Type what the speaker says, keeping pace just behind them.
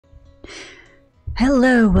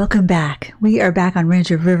Hello, welcome back. We are back on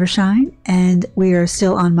Ranch of Rivershine, and we are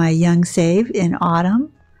still on my young save in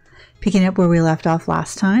autumn, picking up where we left off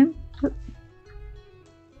last time.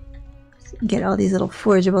 Get all these little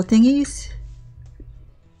forageable thingies.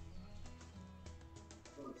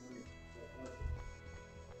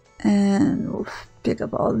 And we'll pick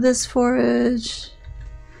up all this forage.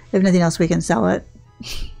 If nothing else, we can sell it.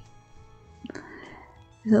 So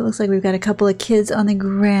it looks like we've got a couple of kids on the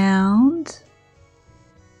ground.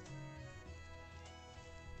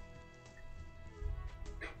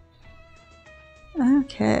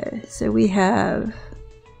 Okay, so we have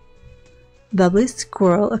Bubbly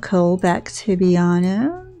Squirrel, a Coalback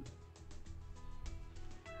Tibiano.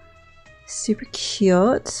 Super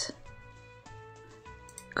cute.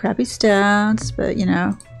 Crappy stats, but you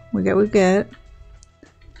know, we get what we get.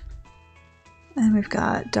 And we've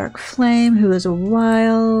got Dark Flame, who is a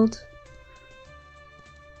wild.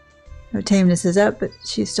 Her tameness is up, but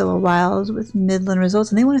she's still a wild with midland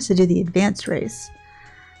results. And they want us to do the advanced race.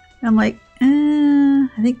 And I'm like,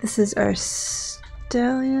 I think this is our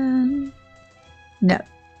stallion. No,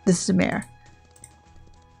 this is a mare.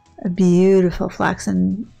 A beautiful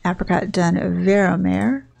flaxen apricot dun Vero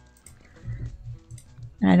mare.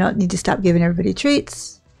 And I don't need to stop giving everybody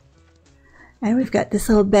treats. And we've got this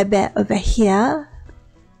little bebe over here,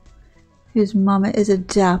 whose mama is a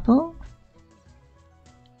Dapple.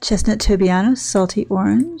 Chestnut Tobiano, salty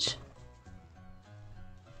orange.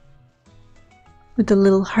 With the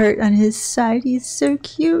little heart on his side, he's so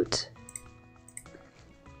cute.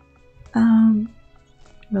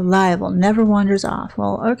 Reliable, never wanders off.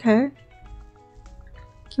 Well, okay.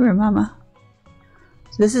 Come here, mama.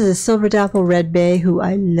 So this is a Silver Dapple Red Bay, who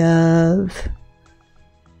I love.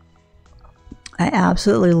 I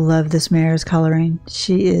absolutely love this mare's coloring.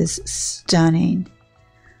 She is stunning.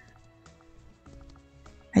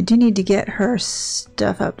 I do need to get her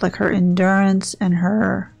stuff up, like her endurance and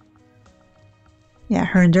her... Yeah,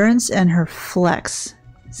 her endurance and her flex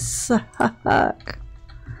suck.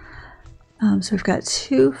 So we've got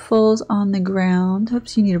two foals on the ground.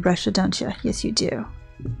 Oops, you need a brush, don't you? Yes, you do.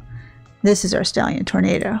 This is our stallion,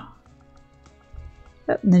 Tornado.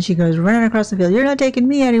 Oh, and then she goes running across the field. You're not taking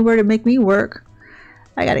me anywhere to make me work.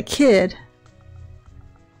 I got a kid.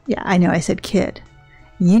 Yeah, I know I said kid.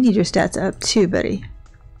 You need your stats up too, buddy.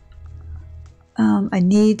 I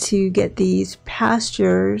need to get these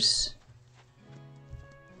pastures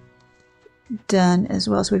done as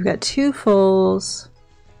well. So we've got two foals.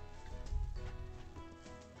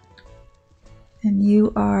 And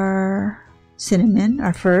you are Cinnamon,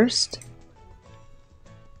 our first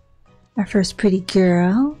pretty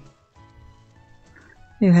girl,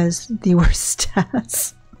 who has the worst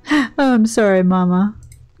stats. Oh, I'm sorry, mama.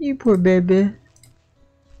 You poor baby.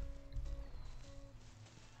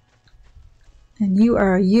 And you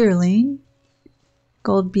are a yearling,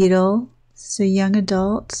 Gold Beetle. So young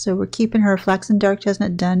adult. So we're keeping her Flaxen Dark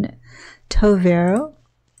Chestnut dun Tovero.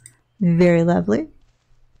 Very lovely.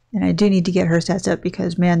 And I do need to get her stats up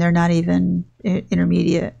because, man, they're not even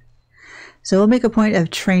intermediate. So we'll make a point of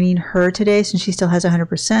training her today since she still has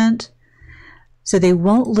 100%. So they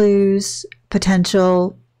won't lose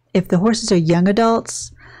potential if the horses are young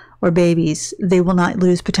adults or babies. They will not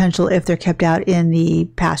lose potential if they're kept out in the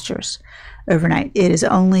pastures overnight. It is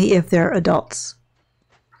only if they're adults.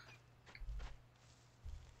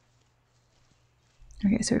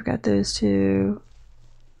 Okay, so we've got those two.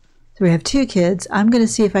 So we have two kids. I'm going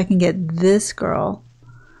to see if I can get this girl.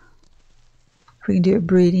 If we can do a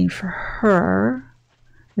breeding for her.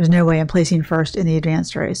 There's no way I'm placing first in the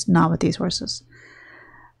advanced race. Not with these horses.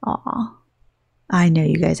 Aw. I know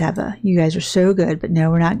you guys you guys are so good, but no,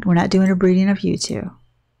 we're not doing a breeding of you two.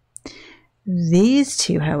 These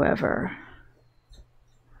two, however.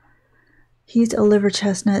 He's a liver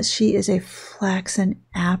chestnut. She is a flaxen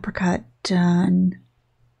apricot dun.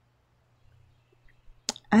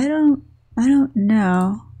 I don't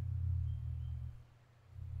know.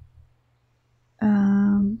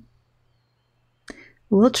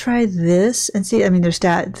 We'll try this and see. I mean, the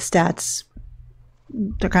stats,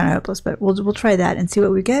 they're kind of hopeless, but we'll try that and see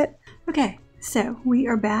what we get. Okay, so we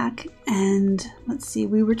are back, and let's see.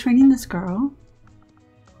 We were training this girl.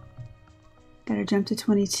 Got her jump to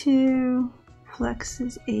 22. Flex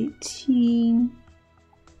is 18.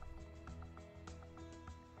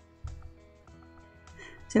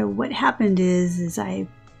 So what happened is I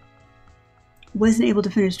wasn't able to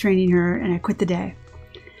finish training her and I quit the day.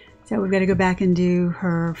 So we've got to go back and do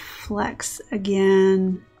her flex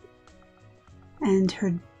again and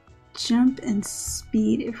her jump and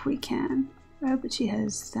speed if we can. Oh, but she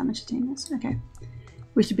has that much attainments. Okay,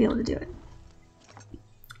 we should be able to do it.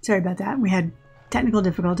 Sorry about that. We had technical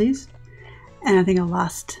difficulties, and I think I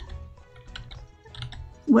lost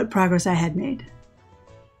what progress I had made.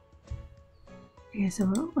 Okay, so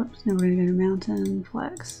whoops, now we're going to go to mountain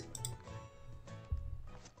flex.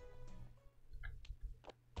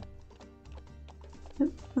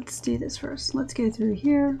 Let's do this first. Let's go through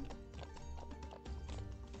here.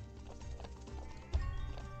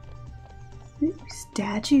 Ooh,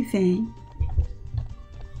 statue thing.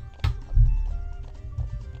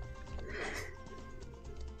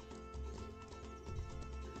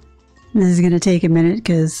 This is going to take a minute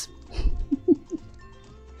because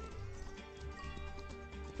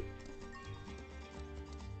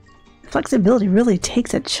flexibility really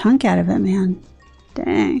takes a chunk out of it, man.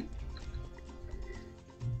 Dang.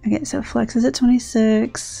 Okay, so flex is at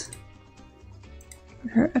 26.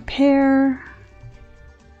 Give her a pair.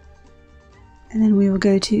 And then we will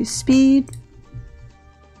go to speed.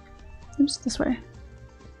 Oops, this way.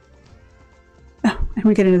 Oh, and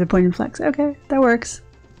we get another point in flex. Okay, that works.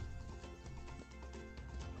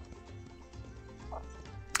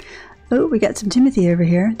 Oh, we got some Timothy over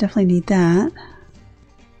here. Definitely need that.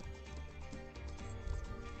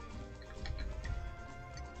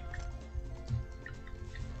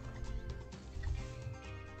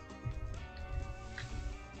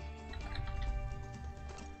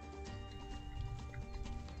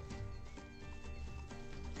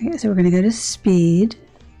 Okay, so we're going to go to speed.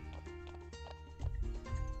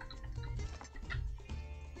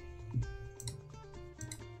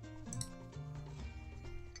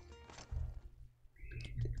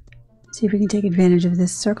 See if we can take advantage of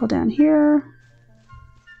this circle down here.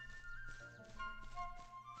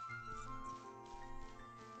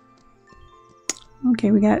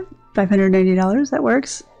 Okay, we got $590. That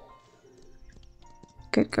works.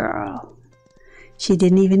 Good girl. She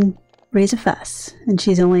didn't even raise a fuss, and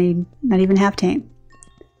she's only not even half tame.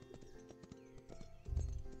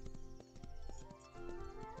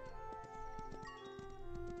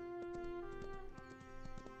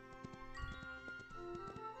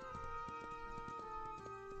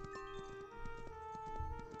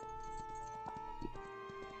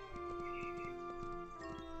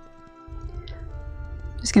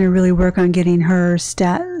 Just going to really work on getting her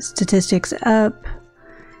statistics up,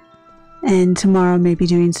 and tomorrow maybe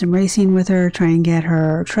doing some racing with her, try and get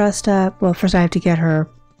her trust up. Well, first I have to get her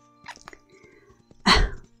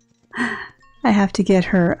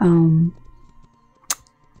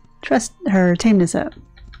her tameness up.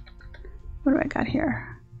 What do I got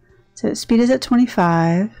here? So speed is at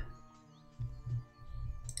 25.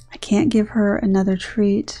 I can't give her another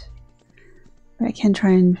treat, but I can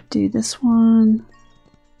try and do this one.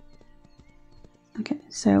 Okay,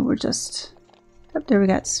 so we're just up there. We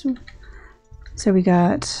got, so we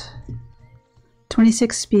got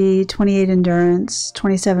 26 speed, 28 endurance,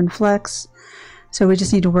 27 flex. So we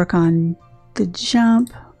just need to work on the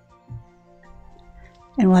jump,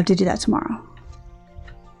 and we'll have to do that tomorrow.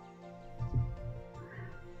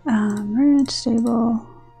 Ranch stable.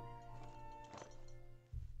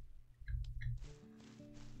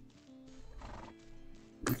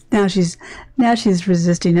 Now she's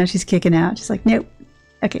resisting. Now she's kicking out. She's like, nope.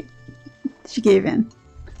 Okay, she gave in.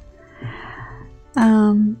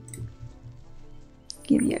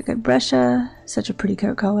 Give you a good brusha. Such a pretty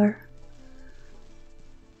coat color.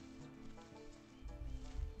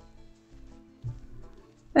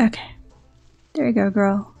 Okay, there you go,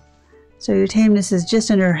 girl. So your tameness is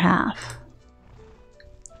just under half.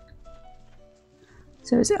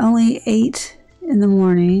 So it's only 8 in the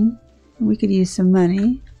morning. We could use some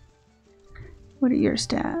money. What are your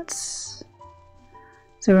stats?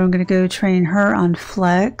 So I'm going to go train her on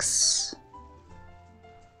flex.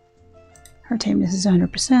 Her tameness is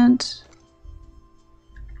 100%.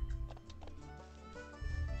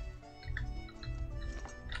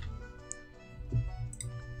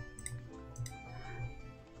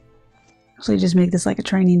 Actually, just make this like a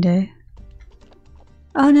training day.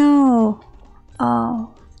 Oh no!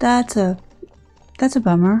 Oh, that's a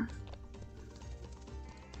bummer.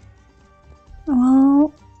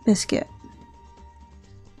 Well, biscuit.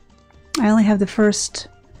 I only have the first.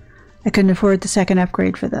 I couldn't afford the second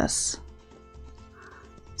upgrade for this.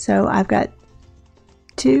 So I've got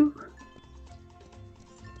 2.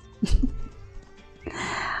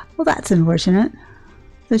 Well, that's unfortunate.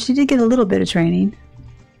 So she did get a little bit of training.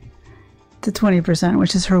 To 20%,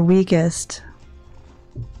 which is her weakest.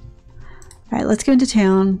 Alright, let's go into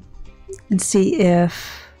town and see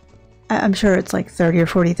if... I'm sure it's like 30 or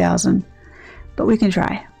 40,000. But we can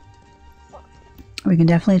try. We can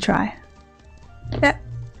definitely try. Yep.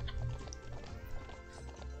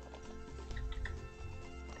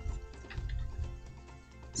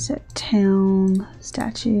 So town,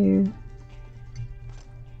 statue.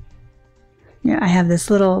 Yeah, I have this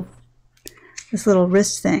little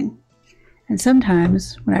wrist thing. And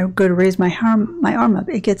sometimes when I go to raise my arm up,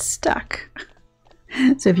 it gets stuck.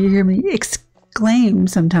 So if you hear me exclaim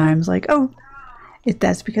sometimes, like, oh,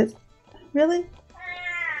 that's because, really?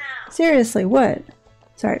 Seriously, what?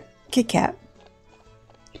 Sorry, Kit Kat.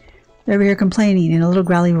 They're over here complaining in a little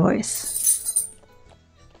growly voice.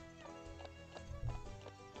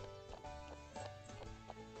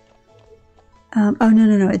 Oh,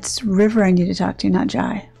 no, it's River I need to talk to, not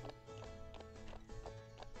Jai.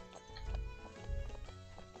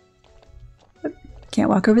 Can't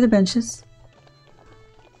walk over the benches.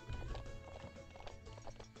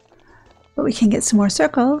 But we can get some more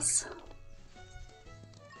circles.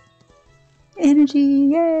 Energy,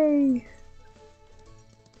 yay!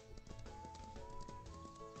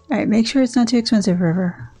 Alright, make sure it's not too expensive,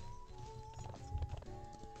 River.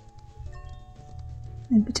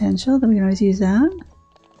 And potential, then we can always use that.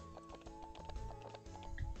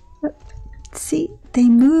 But, see, they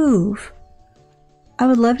move. I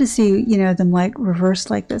would love to see, you know, them like reversed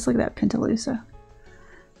like this. Look at that Pintaloosa.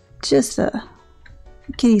 Just the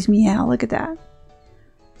kitties meow. Look at that.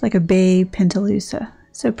 It's like a bay Pintaloosa.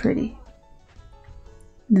 So pretty.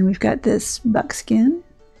 And then we've got this buckskin.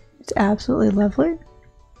 It's absolutely lovely.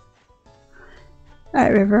 All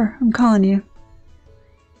right, River, I'm calling you.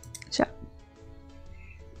 Shop.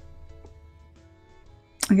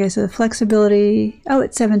 Okay, so the flexibility. Oh,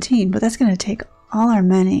 it's 17, but that's going to take all our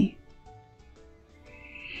money.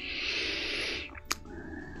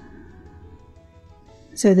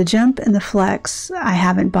 So the jump and the flex, I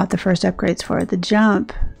haven't bought the first upgrades for. The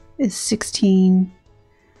jump is 16,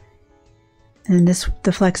 and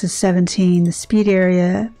the flex is 17. The speed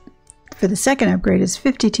area for the second upgrade is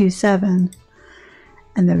 52.7,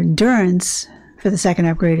 and the endurance for the second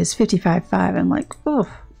upgrade is 55.5. I'm like, oh,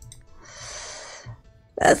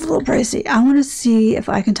 that's a little pricey. I want to see if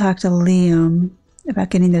I can talk to Liam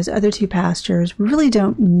about getting those other two pastures. We really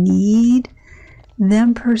don't need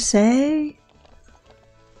them per se.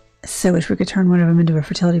 So wish we could turn one of them into a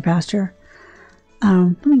fertility pasture.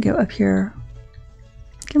 Let me go up here.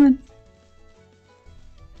 Come on.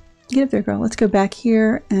 Get up there, girl. Let's go back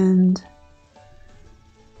here and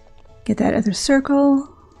get that other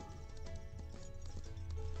circle.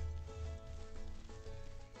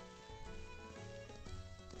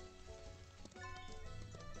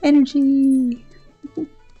 Energy.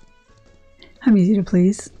 I'm easy to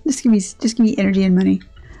please. Just give me energy and money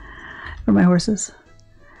for my horses.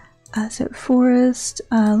 So forest,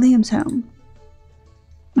 Liam's home.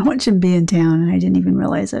 I want you to be in town and I didn't even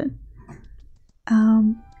realize it.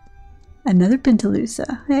 Another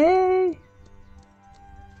Pintaloosa. Hey!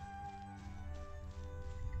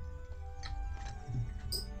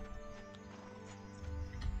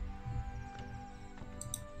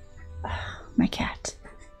 Oh, my cat.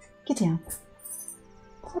 Get down.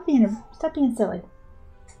 Stop being silly.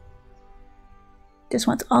 Just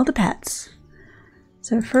wants all the pets.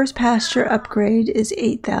 So first pasture upgrade is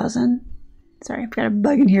 8,000. Sorry, I've got a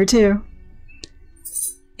bug in here too.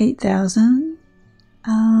 8,000.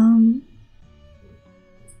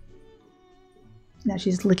 Now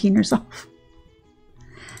she's licking herself.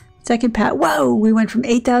 Second pat. Whoa, we went from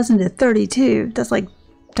 8,000 to 32. That's like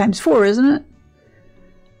times 4, isn't it?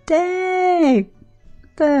 Dang.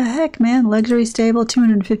 What the heck, man? Luxury stable,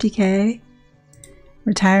 250K.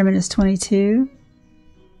 Retirement is 22.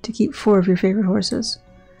 To keep 4 of your favorite horses.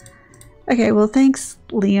 Okay, well, thanks,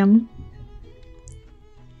 Liam.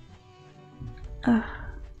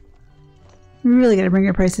 Really gotta bring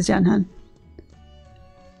your prices down, hon.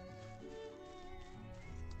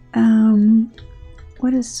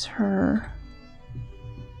 What is her?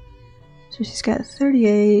 So she's got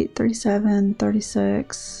 38, 37,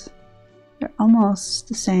 36. They're almost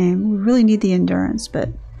the same. We really need the endurance, but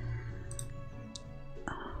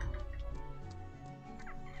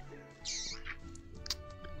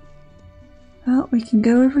well, we can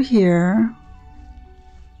go over here.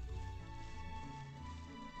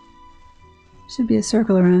 Should be a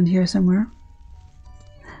circle around here somewhere.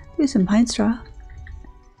 Do some pine straw.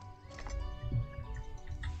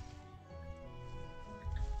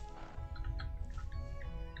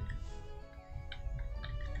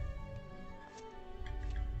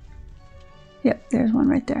 Yep, there's one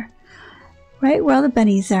right there. Right where all the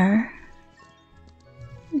bunnies are.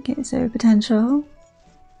 Okay, so potential.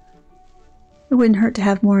 It wouldn't hurt to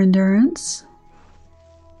have more endurance.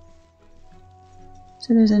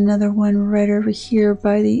 So there's another one right over here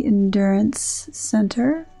by the endurance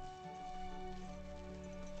center.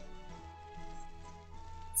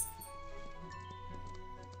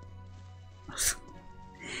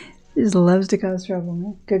 She just loves to cause trouble,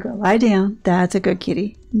 man. Good girl. Lie down. That's a good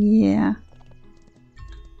kitty. Yeah.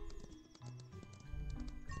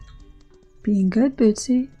 Being good,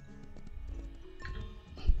 Bootsy.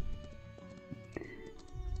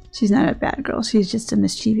 She's not a bad girl. She's just a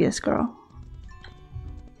mischievous girl.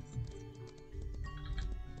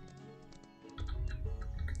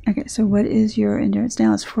 Okay, so what is your endurance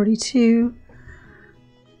now? It's 42.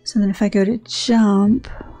 So then if I go to jump...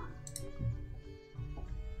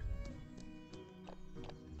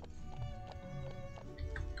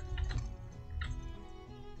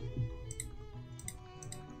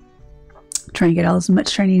 trying to get as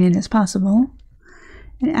much training in as possible.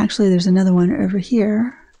 And actually there's another one over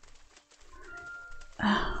here.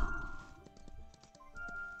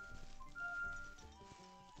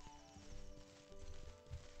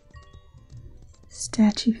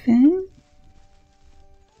 Statue fame.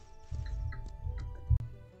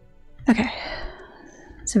 Okay,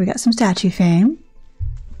 so we got some statue fame.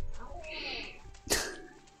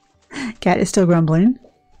 Cat is still grumbling.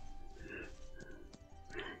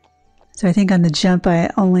 So I think on the jump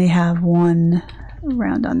I only have one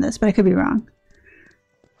round on this, but I could be wrong.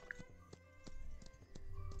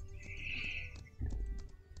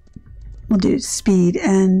 We'll do speed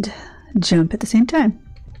and jump at the same time.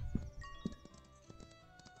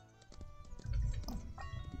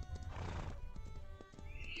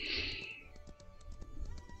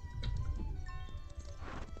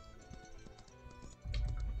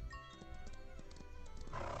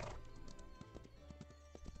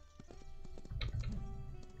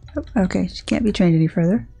 Okay, she can't be trained any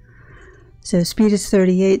further. So speed is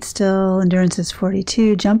 38 still, endurance is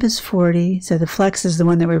 42, jump is 40. So the flex is the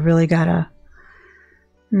one that we really gotta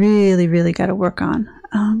work on.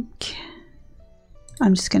 I'm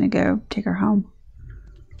just gonna go take her home.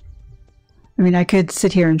 I mean, I could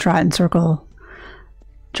sit here and trot in circles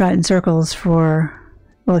for,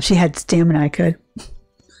 well, if she had stamina, I could.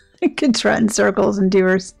 I could trot in circles and do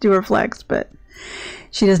her flex, but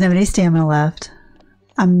she doesn't have any stamina left.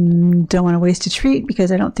 I don't want to waste a treat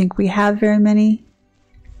because I don't think we have very many.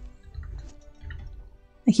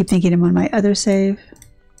 I keep thinking I'm on my other save.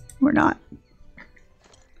 We're not.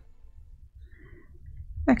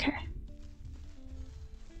 Okay.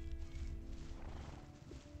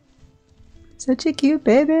 Such a cute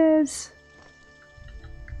babies.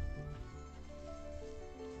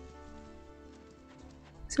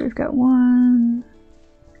 So we've got one.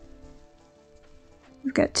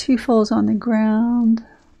 We've got two foals on the ground.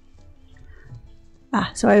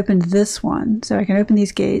 So I opened this one. So I can open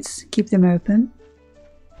these gates, keep them open.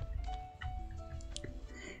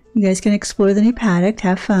 You guys can explore the new paddock,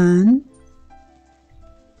 have fun.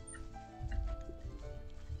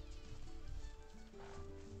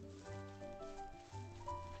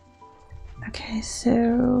 Okay,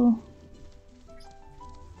 so...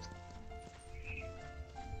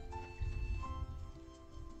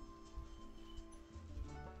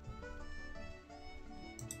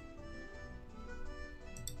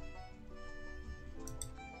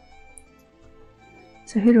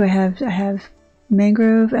 So who do I have? I have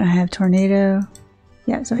Mangrove and I have Tornado.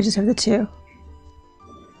 Yeah, so I just have the two.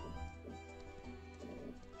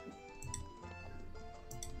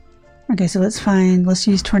 Okay, so let's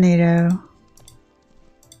use Tornado.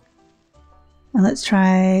 And let's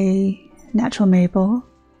try Natural Maple.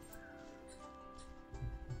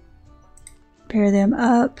 Pair them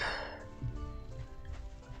up.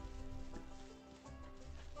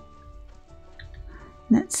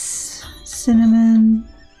 And that's Cinnamon.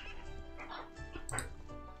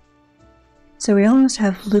 So we almost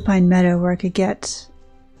have Lupine Meadow where I could get...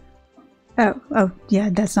 Oh, yeah,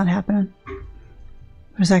 that's not happening.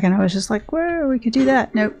 For a second I was just like, where we could do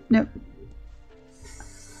that. Nope.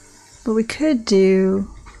 But we could do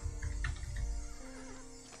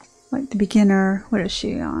like the beginner. What is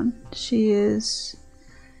she on? She is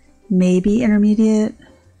maybe intermediate.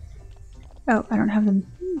 Oh, I don't have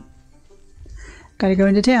them. Gotta go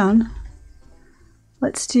into town.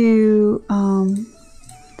 Let's do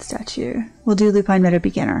statue. We'll do Lupine Meadow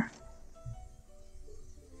beginner.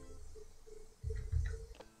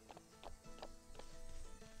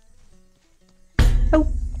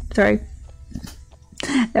 Oh, sorry.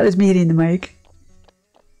 That was me hitting the mic.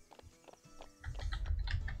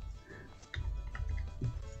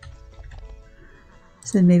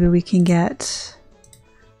 So then maybe we can get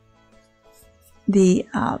the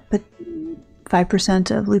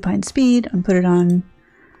 5% of Lupine speed and put it on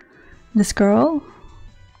this girl.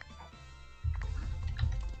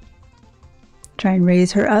 Try and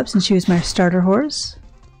raise her up since she was my starter horse.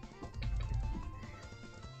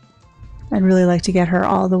 I'd really like to get her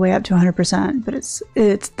all the way up to 100%, but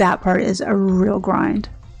it's that part is a real grind.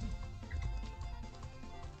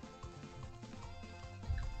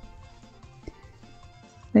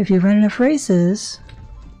 If you run enough races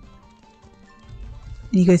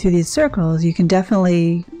and you go through these circles, you can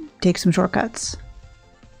definitely take some shortcuts.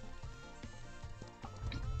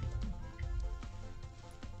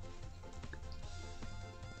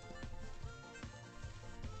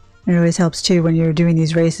 It always helps too when you're doing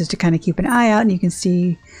these races to kind of keep an eye out and you can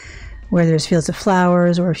see where there's fields of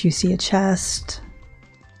flowers or if you see a chest.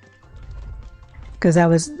 Because that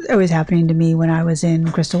was always happening to me when I was in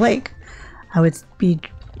Crystal Lake. I would be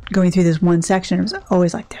going through this one section. It was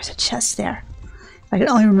always like, there's a chest there. If I could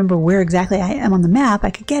only remember where exactly I am on the map, I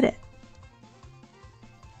could get it.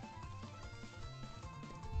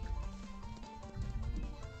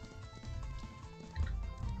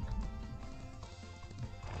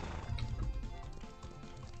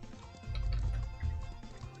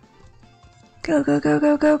 Go, go, go,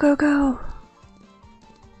 go, go, go, go.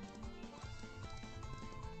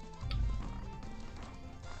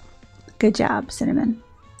 Good job, Cinnamon.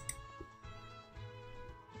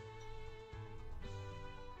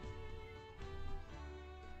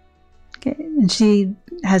 Okay, and she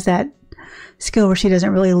has that skill where she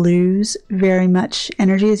doesn't really lose very much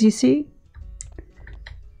energy, as you see.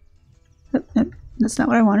 Oh, nope, that's not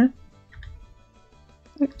what I wanted.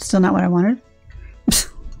 Still not what I wanted.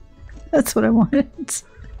 That's what I wanted.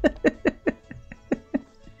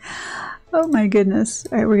 Oh my goodness.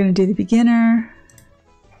 All right, we're going to do the beginner.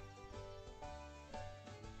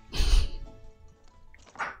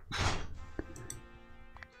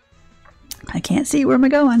 I can't see. Where am I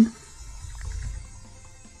going?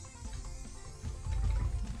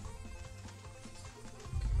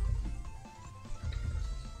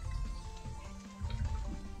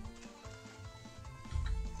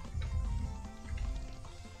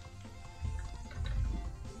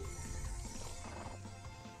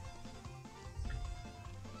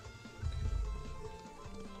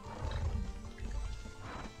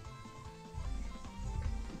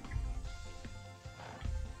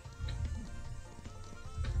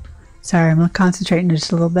 Sorry, I'm concentrating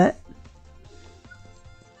just a little bit.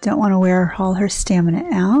 Don't want to wear all her stamina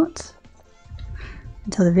out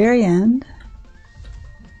until the very end.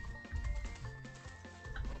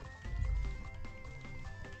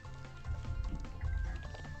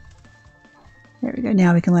 There we go.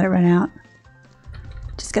 Now we can let it run out.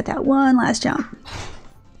 Just got that one last jump.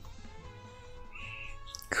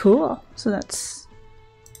 Cool. So that's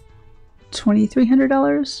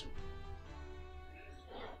 $2,300.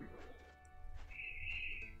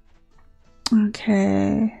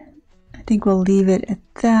 Okay, I think we'll leave it at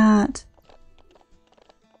that.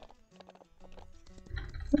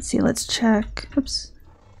 Let's see, let's check. Oops.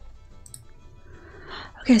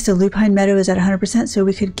 Okay, so Lupine Meadow is at 100%, so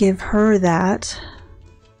we could give her that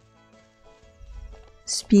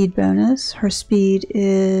speed bonus. Her speed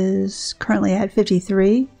is currently at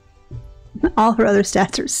 53. All her other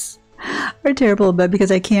stats are terrible, but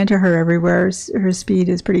because I canter her everywhere, her speed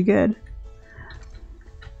is pretty good.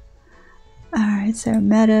 Alright, so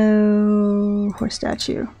Meadow, horse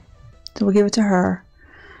statue. So we'll give it to her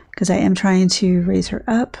because I am trying to raise her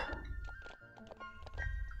up.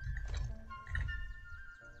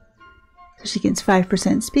 So she gets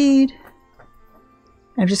 5% speed.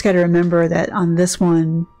 I've just got to remember that on this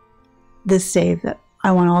one, this save, that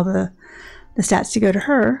I want all the stats to go to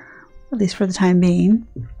her, at least for the time being.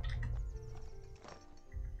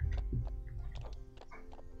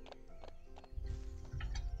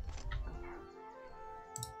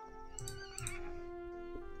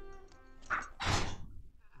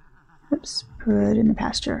 Oops, put in the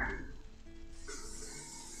pasture.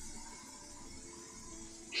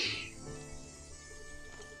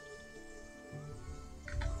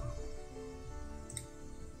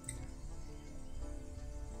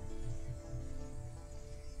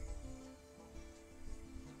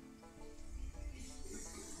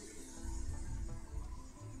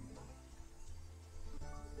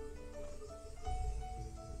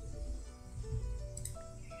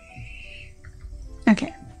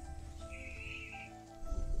 Okay.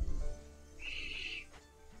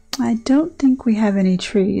 I don't think we have any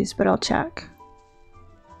trees, but I'll check.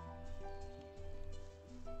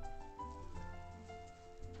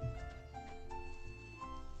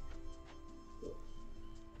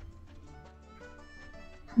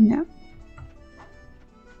 No.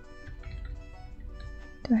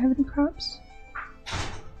 Do I have any crops?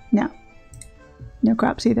 No. No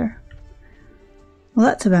crops either. Well,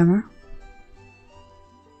 that's a bummer.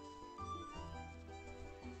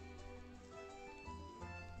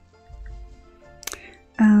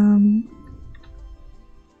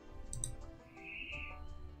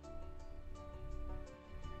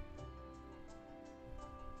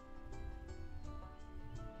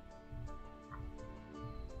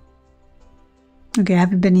 Okay, I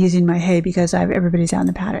haven't been using my hay because everybody's out in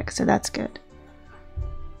the paddock, so that's good.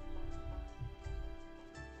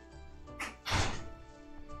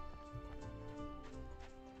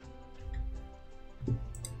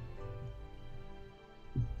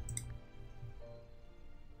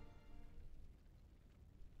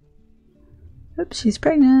 Oops, she's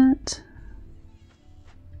pregnant.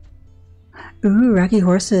 Ooh, rocky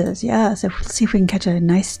horses. Yeah, so let's see if we can catch a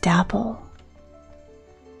nice dapple.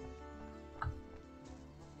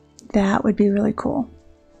 That would be really cool.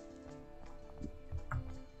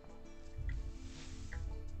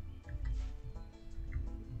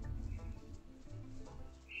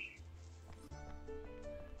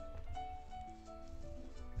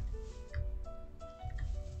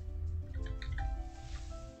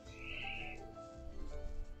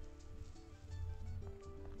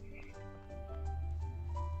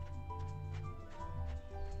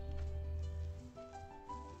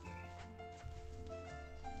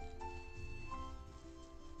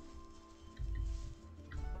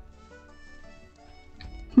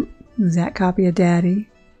 Exact copy of Daddy.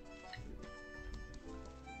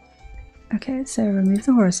 Okay, so remove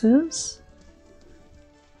the horses.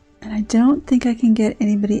 And I don't think I can get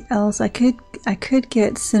anybody else. I could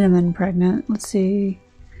get Cinnamon pregnant. Let's see.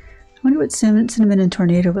 I wonder what Cinnamon and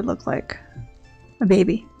Tornado would look like. A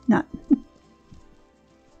baby, not.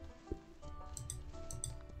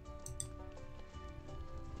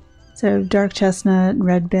 So Dark Chestnut and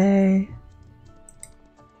Red Bay.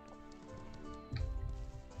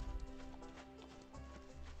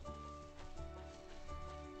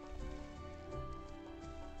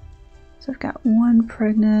 So I've got one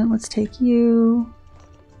pregnant. Let's take you.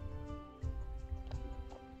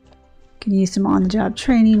 Can use some on-the-job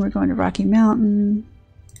training. We're going to Rocky Mountain.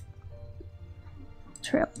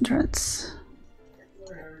 Trail entrance.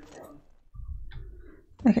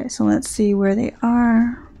 Okay, so let's see where they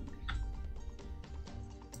are.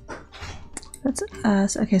 That's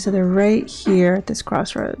us. Okay, so they're right here at this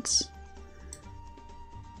crossroads.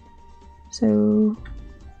 So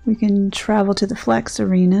we can travel to the Flex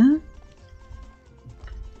Arena.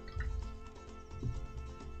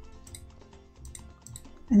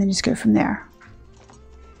 And then just go from there.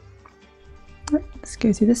 Right, let's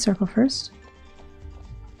go through this circle first.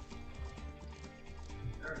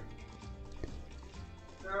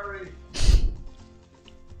 Sorry.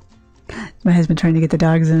 My husband trying to get the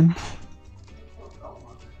dogs in.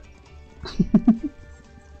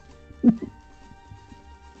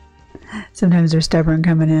 Sometimes they're stubborn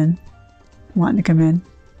coming in, wanting to come in.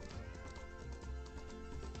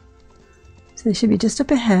 So they should be just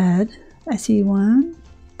up ahead. I see one.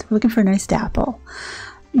 We're looking for a nice dapple.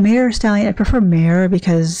 Mare or stallion? I prefer mare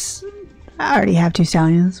because I already have 2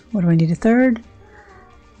 stallions. What do I need a third?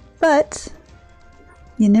 But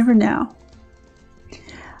you never know.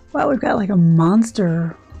 Well, we've got like a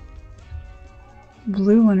monster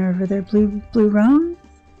blue one over there. Blue roan.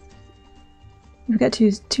 We've got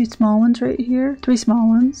two small ones right here. 3 small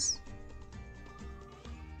ones.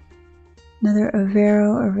 Another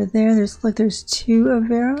Overo over there. There's 2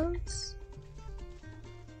 Overos.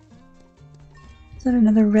 Is that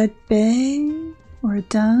another Red Bay or a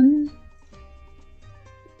dun?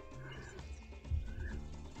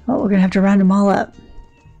 Well, we're gonna have to round them all up.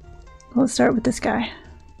 Let's start with this guy.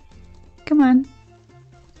 Come on.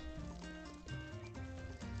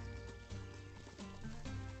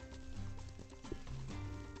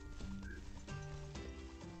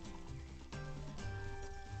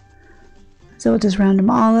 So we'll just round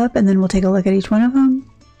them all up and then we'll take a look at each one of them.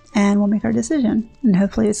 And we'll make our decision. And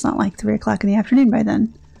hopefully it's not like 3 o'clock in the afternoon by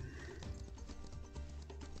then.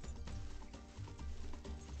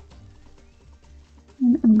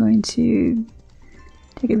 And I'm going to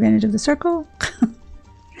take advantage of the circle.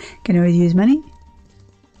 Can always use money.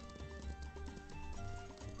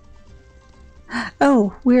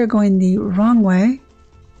 Oh, we are going the wrong way.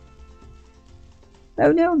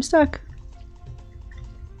 Oh no, I'm stuck.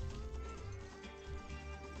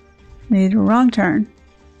 Made a wrong turn.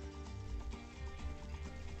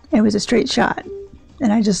 It was a straight shot,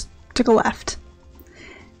 and I just took a left,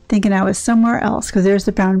 thinking I was somewhere else because there's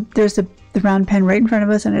the round pen right in front of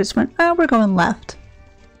us, and I just went, oh, we're going left.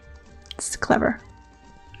 It's clever.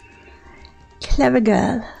 Clever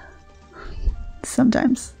girl.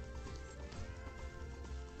 Sometimes.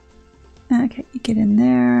 Okay, you get in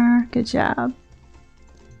there. Good job.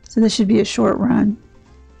 So this should be a short run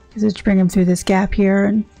because it's bring them through this gap here,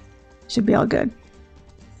 and it should be all good.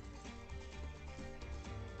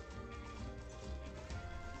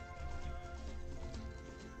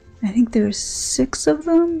 I think there's 6 of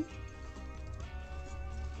them.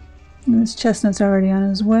 And this chestnut's already on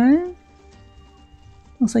his way.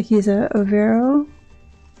 Looks like he's a Overo.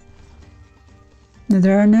 Now,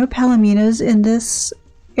 there are no Palominas in this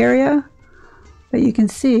area, but you can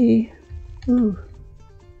see, ooh,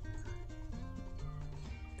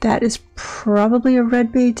 that is probably a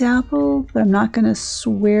red bay dapple, but I'm not going to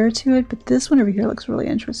swear to it. But this one over here looks really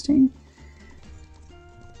interesting.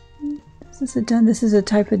 Is this a dun? This is a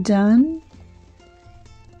type of dun.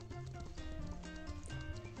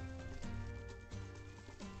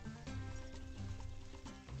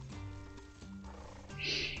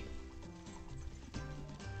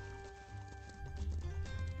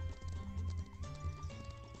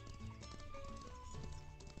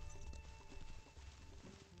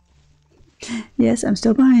 Yes, I'm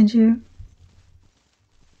still behind you.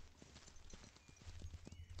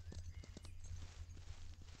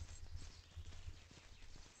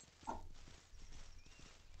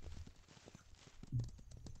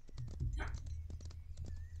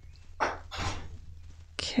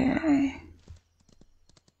 Okay.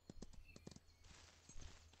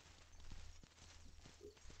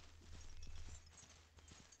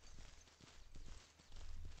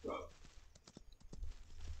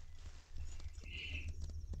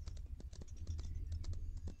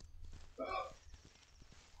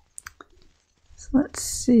 So let's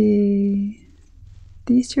see.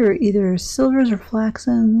 These two are either silvers or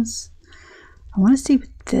flaxens. I want to see what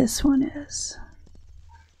this one is.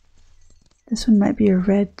 This one might be a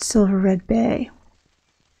red, silver red bay.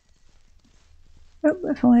 Oh,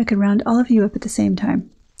 if only I could round all of you up at the same time.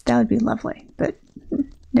 That would be lovely, but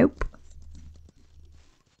nope.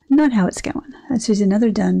 Not how it's going. That's just another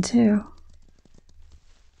dun too.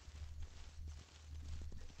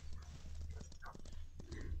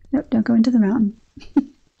 Nope, don't go into the mountain.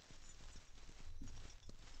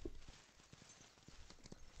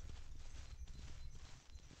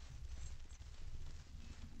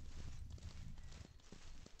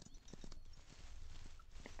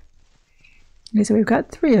 Okay, so we've got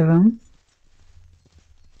 3 of them.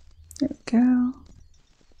 There we go.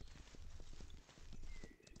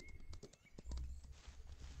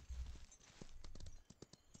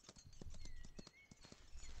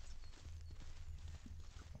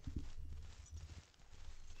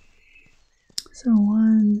 So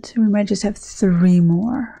 1, 2, we might just have 3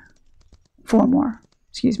 more. 4 more,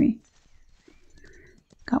 excuse me.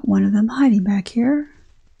 Got one of them hiding back here.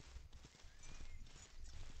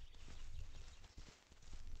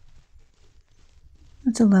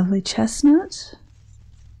 That's a lovely chestnut.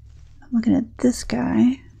 I'm looking at this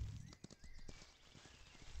guy.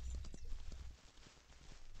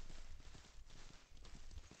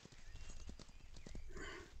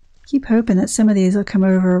 Keep hoping that some of these will come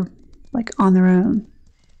over like on their own.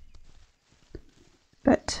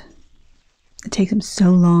 But it takes them so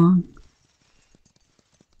long.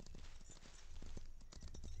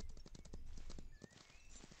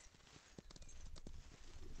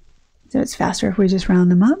 So it's faster if we just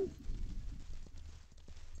round them up.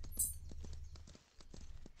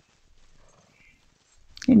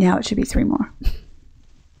 And now it should be 3 more.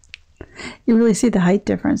 You really see the height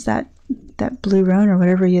difference. That blue roan or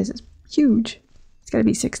whatever he is huge. It's got to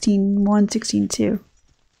be 16.1, 16.2.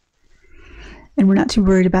 And we're not too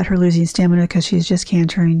worried about her losing stamina because she's just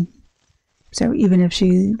cantering. So even if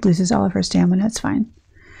she loses all of her stamina, it's fine.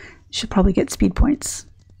 She'll probably get speed points.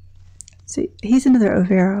 See, he's another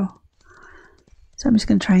Overo. So I'm just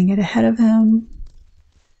going to try and get ahead of him.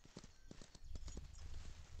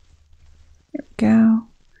 There we go.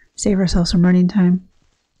 Save ourselves some running time.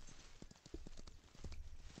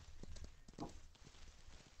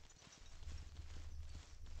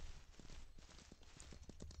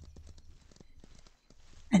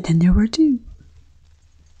 And then there were 2.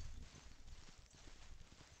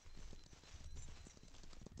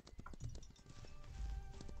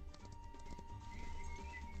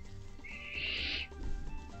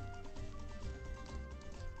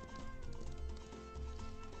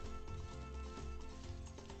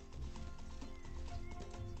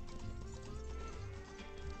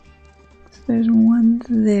 There's one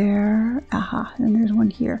there. Aha, and there's one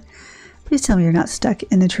here. Please tell me you're not stuck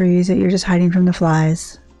in the trees, that you're just hiding from the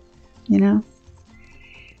flies. You know?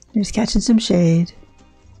 You're just catching some shade.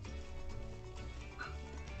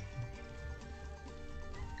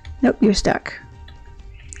 Nope, you're stuck.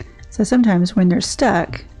 So sometimes when they're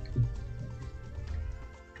stuck,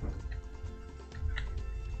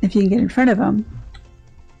 if you can get in front of them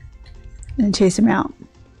and chase them out,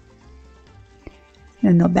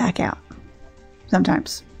 then they'll back out.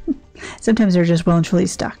 Sometimes. Sometimes they're just well and truly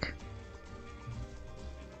stuck.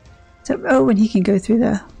 So, oh, and he can go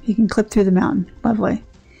through he can clip through the mountain. Lovely.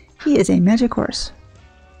 He is a magic horse.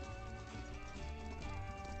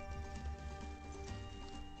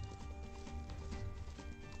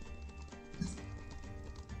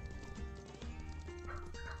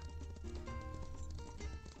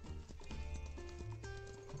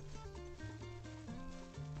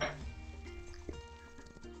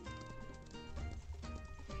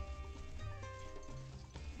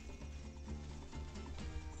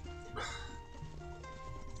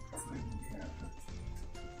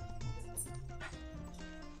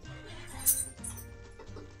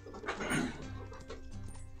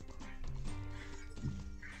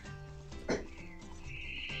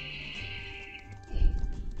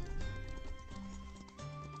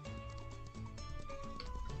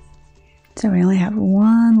 So we only have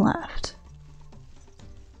one left.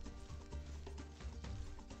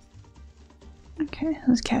 Okay,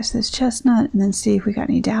 let's catch this chestnut and then see if we got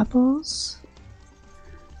any dapples.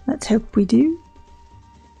 Let's hope we do.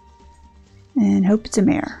 And hope it's a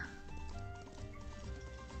mare.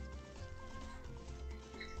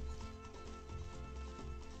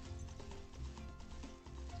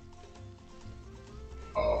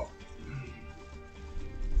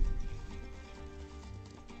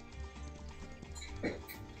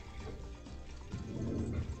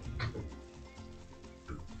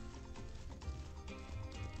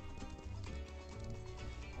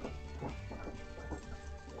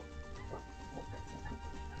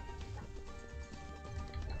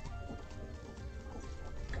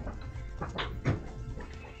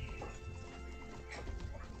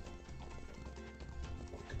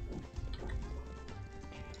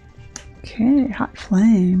 Okay, hot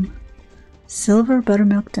flame. Silver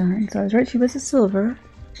buttermilk done. So I was right, she was a silver.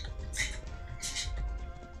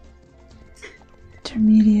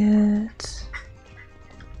 Intermediate.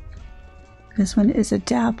 This one is a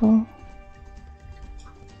dapple.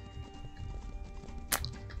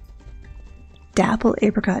 Dapple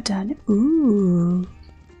apricot done. Ooh.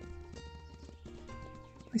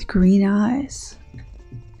 With green eyes.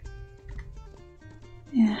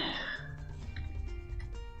 Yeah.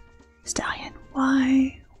 Stallion.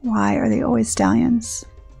 Why? Why are they always stallions?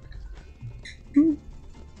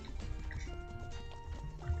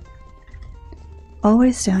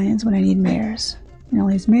 Always stallions when I need mares. And all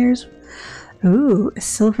these mares. Ooh, a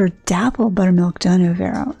silver dapple buttermilk done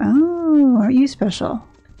Vero. Oh, aren't you special?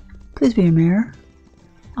 Please be a mare.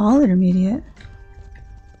 All intermediate.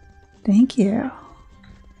 Thank you.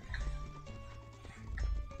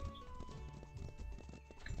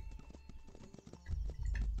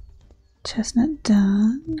 Chestnut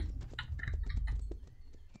done.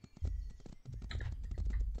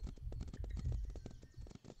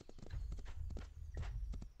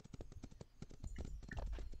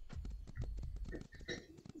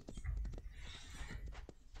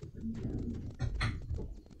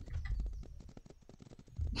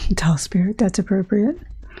 Tall spirit, that's appropriate.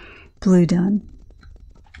 Blue done.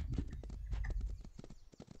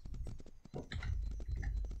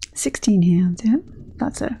 $16 hands, yeah,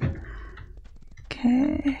 thought so.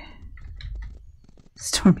 Okay.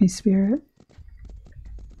 Stormy spirit.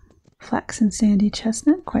 Flax and sandy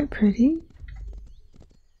chestnut, quite pretty.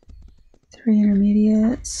 3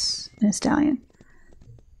 intermediates and a stallion.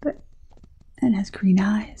 And has green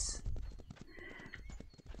eyes.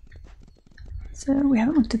 So we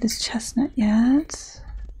haven't looked at this chestnut yet.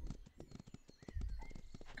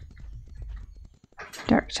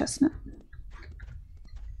 Dark chestnut.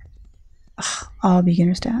 Ugh, all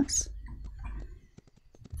beginner stats.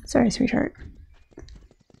 Sorry, sweetheart.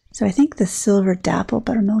 So I think the silver dapple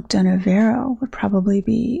buttermilk done Vero would probably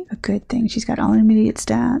be a good thing. She's got all intermediate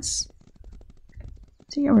stats.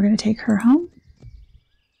 So yeah, we're going to take her home.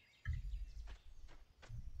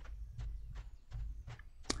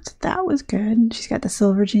 So that was good. She's got the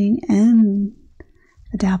silver gene and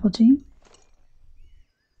the dapple gene.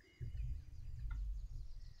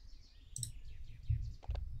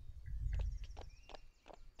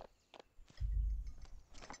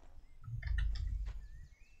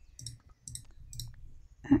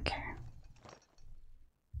 Okay.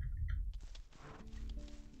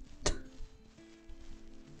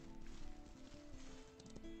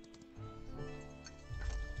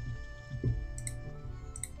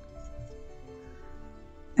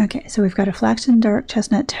 Okay, so we've got a flaxen dark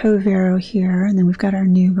chestnut Tovero here, and then we've got our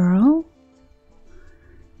new girl.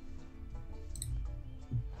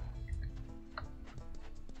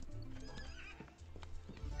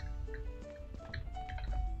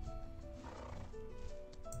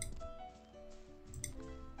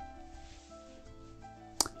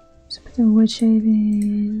 So put the wood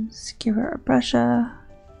shavings, give her a brusha.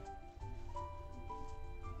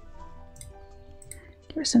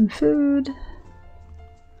 Give her some food.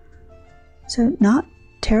 So not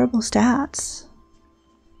terrible stats.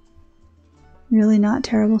 Really not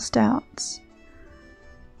terrible stats.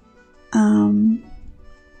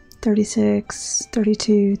 36,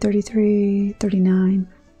 32, 33, 39.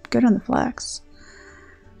 Good on the flex.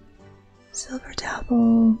 Silver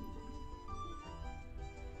dapple.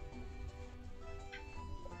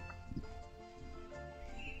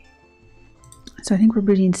 So I think we're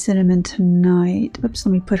breeding Cinnamon tonight. Oops,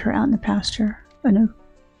 let me put her out in the pasture. Oh no.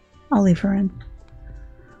 I'll leave her in.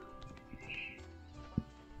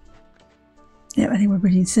 Yeah, I think we're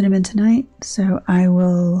breeding Cinnamon tonight, so I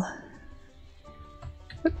will...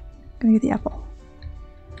 Oop, gonna get the apple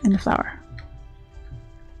and the flower.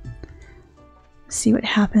 See what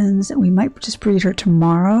happens. We might just breed her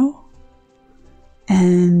tomorrow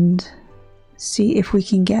and see if we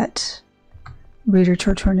can get breed her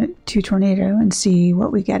to Tornado and see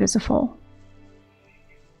what we get as a foal.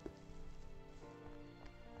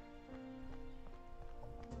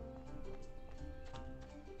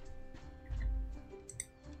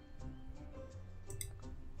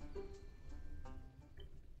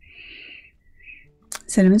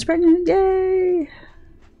 Cinnamon's pregnant, yay!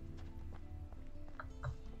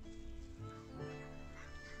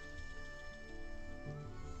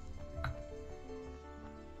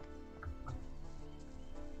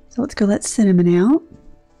 So let's go let Cinnamon out.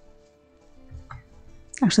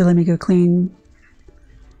 Actually, let me go clean.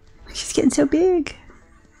 She's getting so big.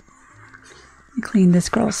 Let me clean this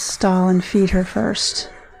girl's stall and feed her first.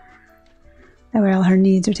 That way all her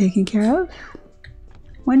needs are taken care of.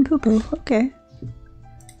 One poo-poo, okay.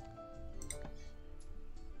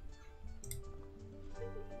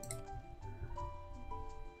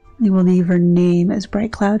 We will leave her name as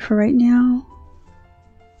Bright Cloud for right now.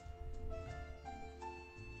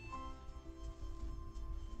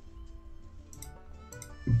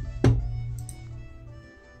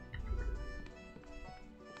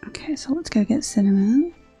 Okay, so let's go get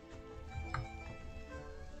Cinnamon.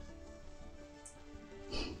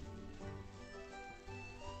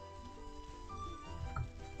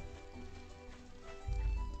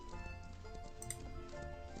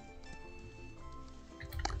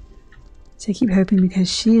 So I keep hoping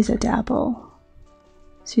because she's a Dapple.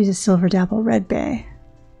 She's a Silver Dapple Red Bay.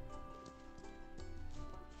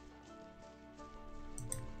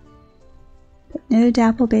 But no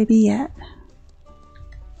Dapple baby yet.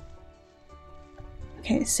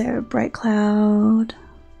 Okay, so Bright Cloud.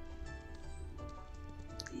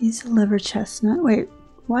 He's a liver chestnut. Wait,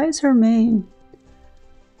 why is her mane?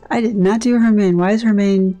 I did not do her mane. Why is her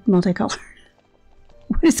mane multicolored?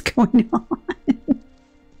 What is going on?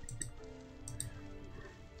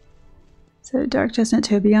 So dark chestnut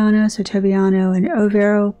Tobiano, so Tobiano and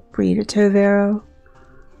Overo breed a Tovero.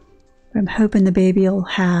 But I'm hoping the baby will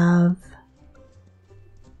have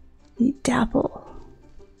the Dapple.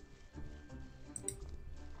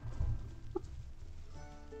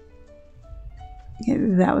 Okay,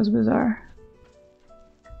 that was bizarre.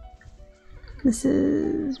 This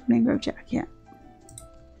is Mangrove Jack, yeah.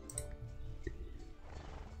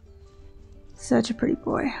 Such a pretty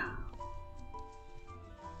boy.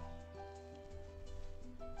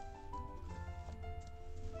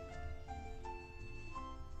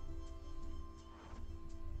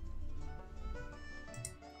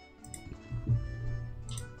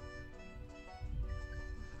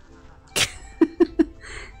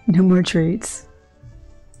 No more treats.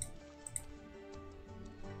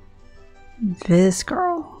 This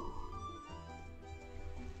girl.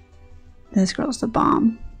 This girl's the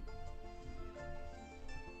bomb.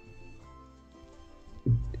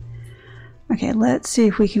 Okay, let's see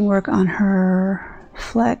if we can work on her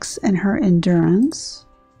flex and her endurance.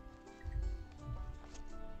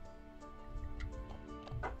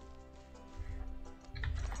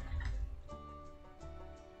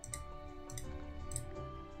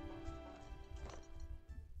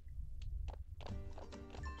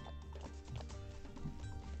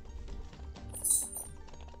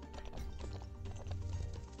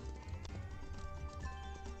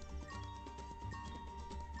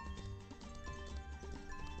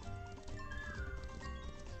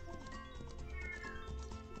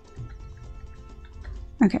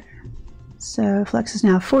 Okay, so flex is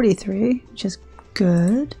now 43, which is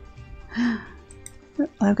good.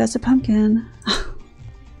 I've got some pumpkin.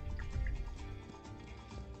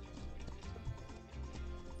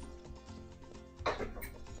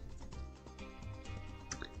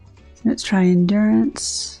 Let's try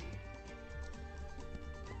endurance.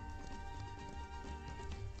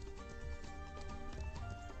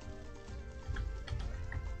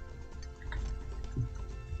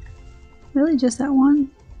 Really, just that one?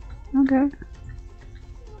 Okay.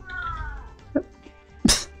 Oh.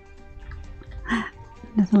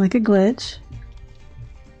 Nothing like a glitch.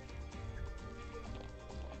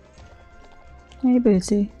 Hey,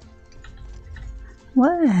 Bootsy.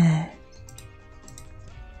 What?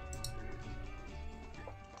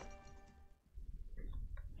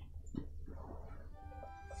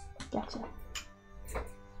 Gotcha.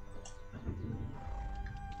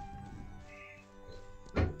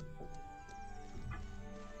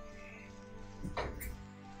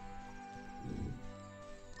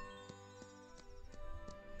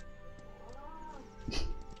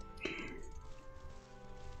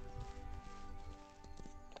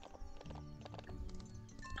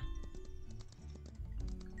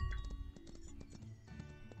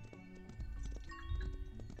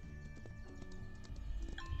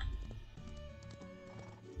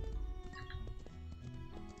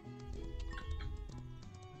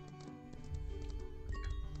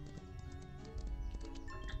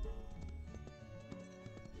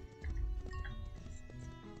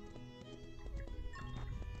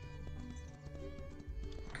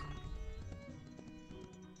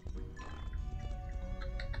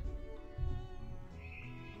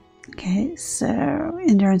 Okay, so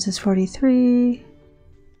endurance is 43,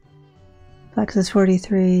 flex is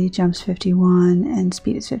 43, jumps 51, and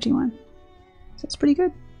speed is 51. So that's pretty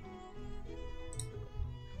good.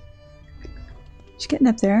 She's getting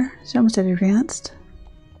up there. She's almost at advanced.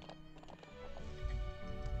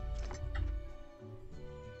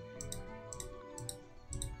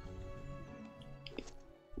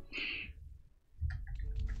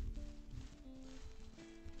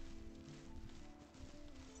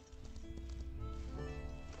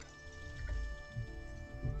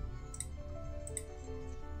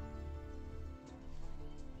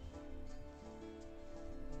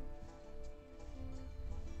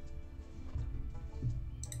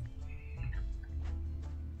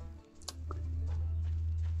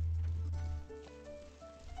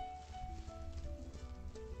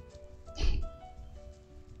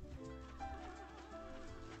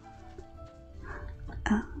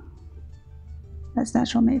 That's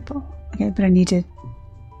natural maple. Okay, but I need to...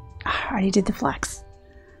 I already did the flax.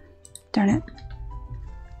 Darn it.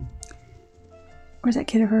 Where's that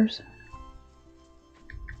kid of hers?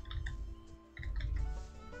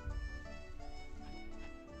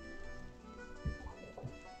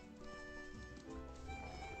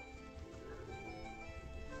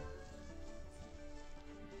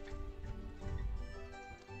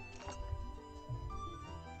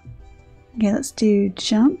 Okay, let's do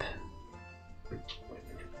jump.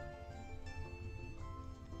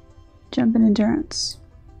 Jump and endurance.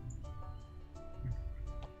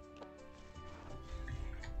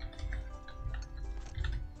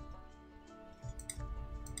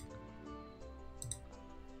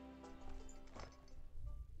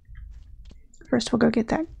 First, we'll go get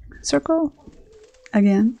that circle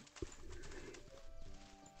again.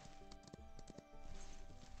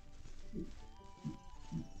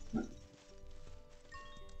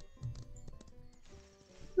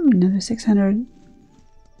 Another 600.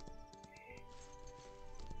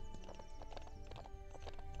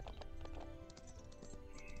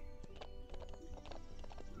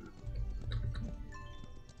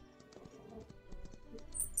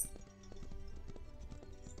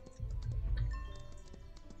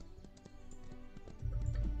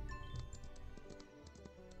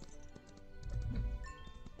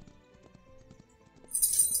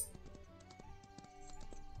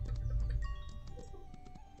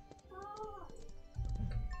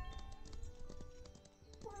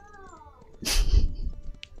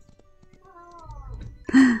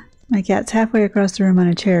 My cat's halfway across the room on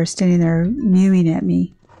a chair, standing there mewing at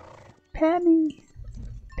me. Pat me.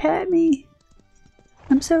 Pat me.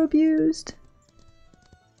 I'm so abused.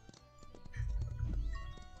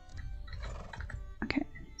 Okay,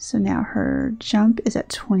 so now her jump is at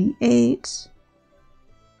 28.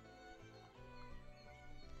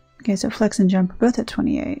 Okay, so flex and jump are both at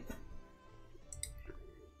 28.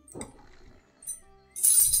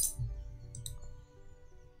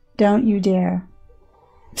 Don't you dare.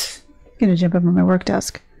 I'm gonna jump up on my work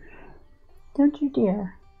desk. Don't you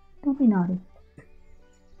dare. Don't be naughty.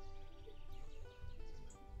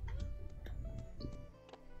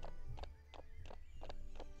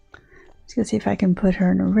 Let's go see if I can put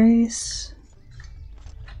her in a race.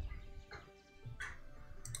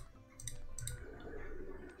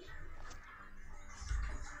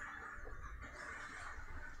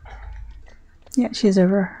 Yeah, she's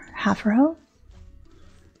over half her health.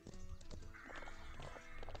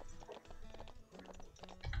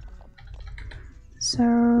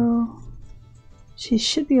 So she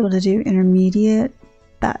should be able to do intermediate,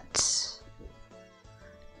 but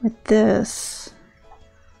with this,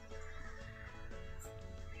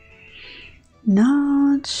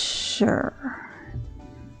 not sure.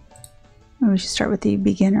 Maybe we should start with the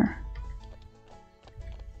beginner.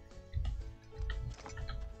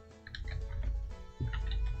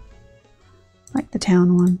 Like the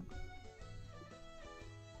town one.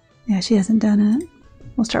 Yeah, she hasn't done it.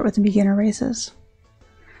 We'll start with the beginner races.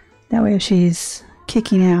 That way if she's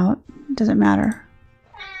kicking out, it doesn't matter.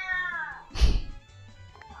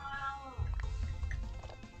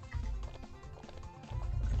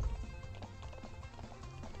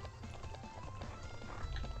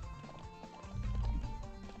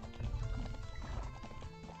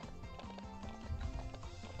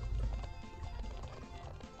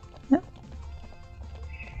 Yep.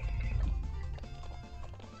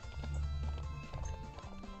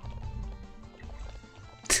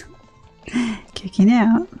 Kicking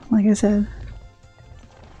out, like I said.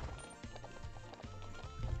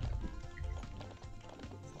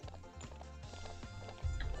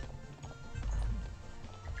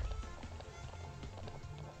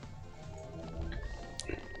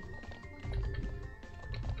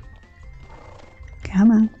 Come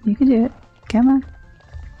on, you can do it. Come on.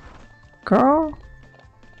 Girl.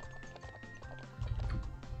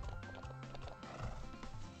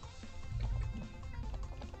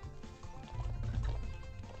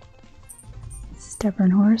 Stubborn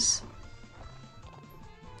horse.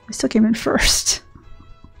 I still came in first.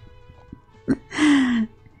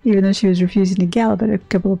 Even though she was refusing to gallop at a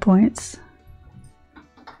couple of points.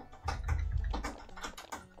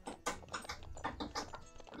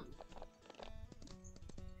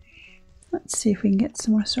 Let's see if we can get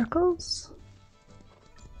some more circles.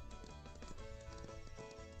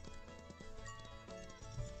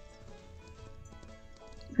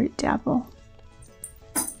 Great Dapple.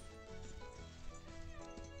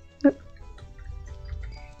 Oop.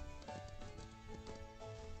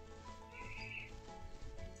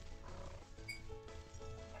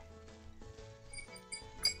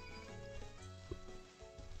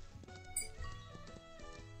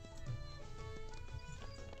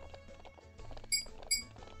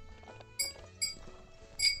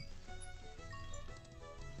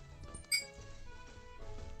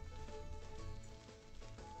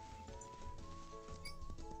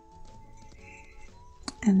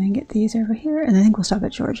 And then get these over here, and I think we'll stop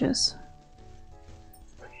at George's.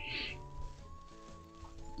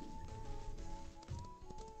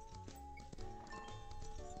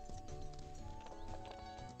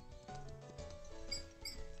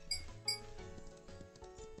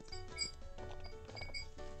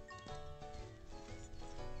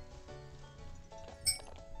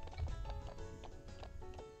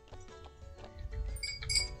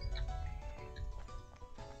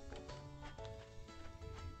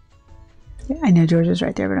 I know Georgia's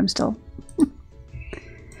right there, but I'm still...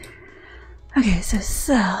 Okay, so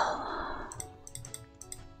sell.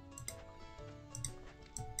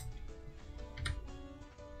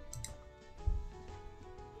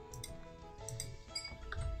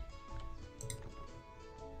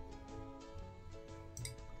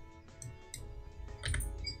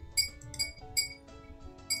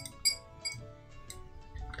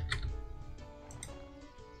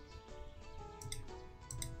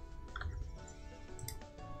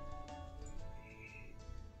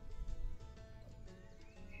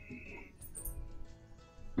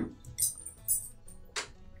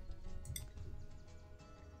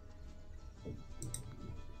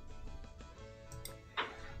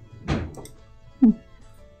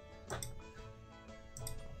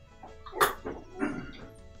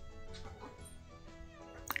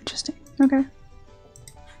 Interesting. Okay.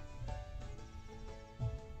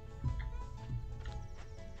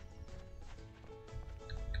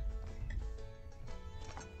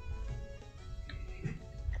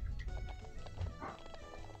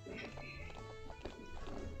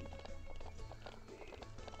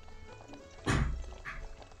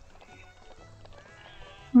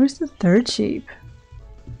 Where's the third sheep?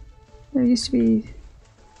 There used to be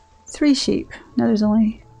 3 sheep. Now there's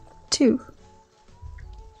only 2.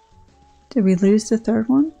 Did we lose the third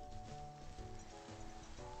one?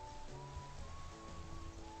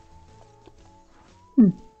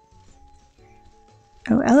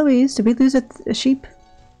 Oh, Eloise, did we lose a sheep?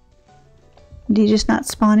 Did you just not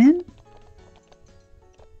spawn in?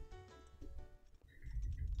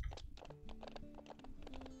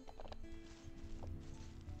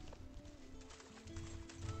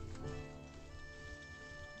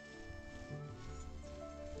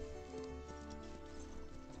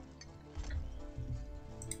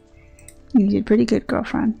 You did pretty good,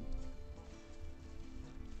 girlfriend.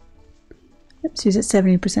 Yep, she's at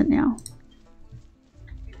 70% now.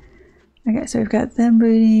 Okay, so we've got them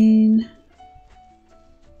breeding.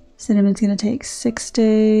 Cinnamon's gonna take 6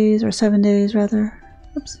 days, or 7 days rather.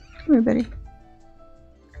 Oops, come here, Betty.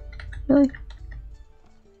 Really?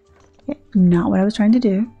 Okay, not what I was trying to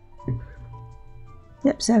do.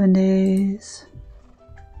 Yep, 7 days.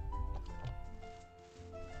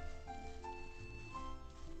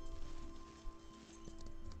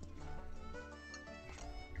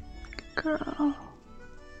 Girl.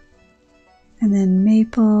 And then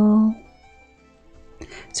Maple.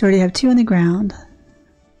 So we already have 2 on the ground.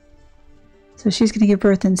 So she's going to give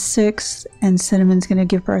birth in 6, and Cinnamon's going to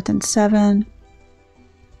give birth in 7.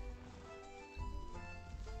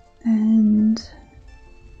 And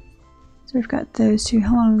so we've got those 2.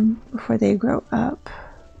 How long before they grow up?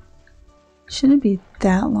 Shouldn't be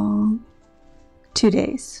that long. 2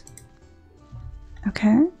 days.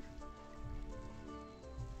 Okay.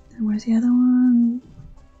 And where's the other one?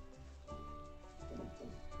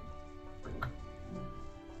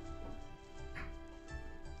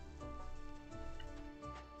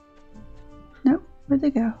 Nope, where'd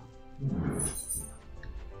they go?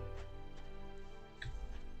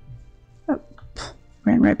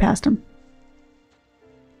 Ran right past him.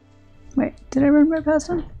 Wait, did I run right past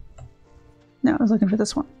him? No, I was looking for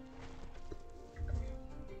this one.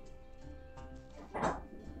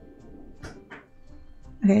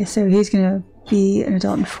 Okay, so he's gonna be an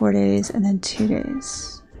adult in 4 days and then 2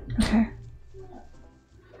 days. Okay.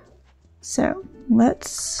 So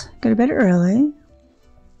let's go to bed early.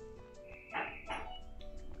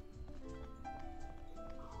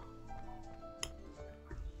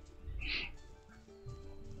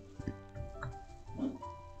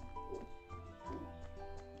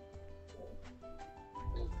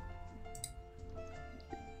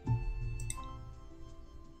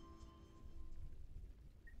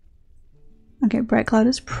 Okay, Bright Cloud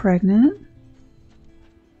is pregnant.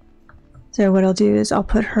 So what I'll do is I'll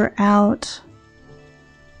put her out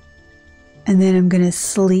and then I'm gonna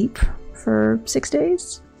sleep for 6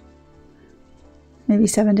 days, maybe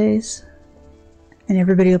 7 days, and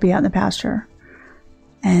everybody will be out in the pasture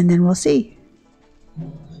and then we'll see.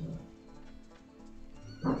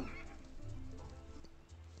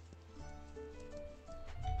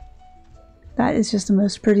 That is just the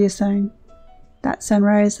most prettiest thing. That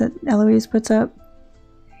sunrise that Eloise puts up.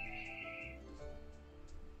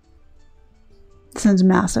 The sun's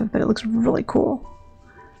massive, but it looks really cool.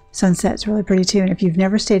 Sunset's really pretty too, and if you've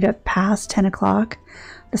never stayed up past 10 o'clock,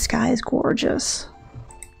 the sky is gorgeous.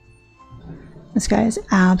 The sky is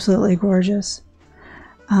absolutely gorgeous.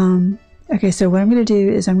 Okay, so what I'm going to do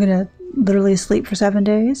is I'm going to literally sleep for 7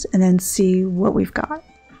 days and then see what we've got.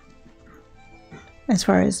 As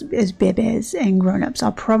far as babies and grown-ups,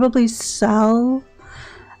 I'll probably sell,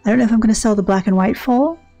 I don't know if I'm going to sell the black and white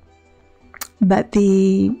foal, but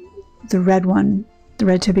the red one, the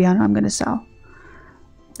red Tobiano, I'm going to sell.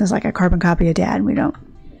 There's like a carbon copy of Dad, and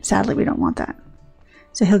sadly we don't want that.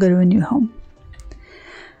 So he'll go to a new home.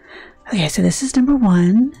 Okay, so this is number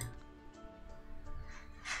 1.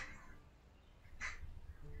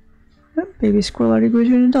 Oh, baby squirrel already grew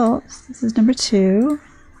to an adult. This is number 2.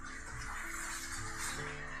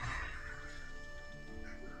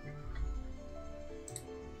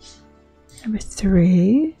 Number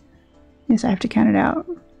 3. Yes, I have to count it out.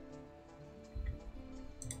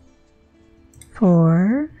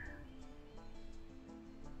 4.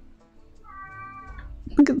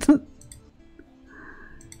 Look at the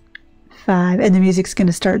 5. And the music's going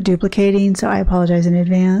to start duplicating, so I apologize in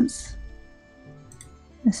advance.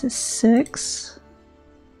 This is 6.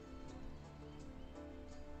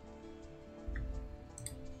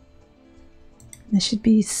 This should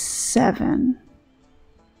be 7.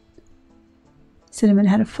 Cinnamon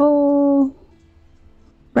had a foal.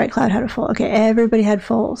 Bright Cloud had a foal. Okay, everybody had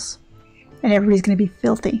foals. And everybody's going to be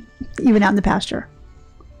filthy, even out in the pasture.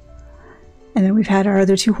 And then we've had our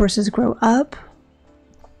other 2 horses grow up.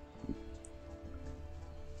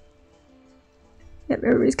 Yep,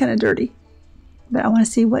 everybody's kind of dirty. But I want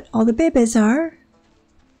to see what all the babies are.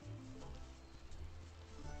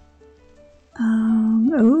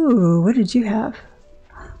 Ooh, what did you have?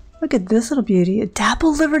 Look at this little beauty. A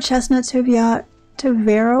Dappled liver chestnut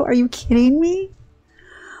Tovero. Are you kidding me?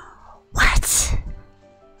 What?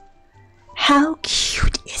 How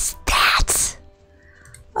cute is that?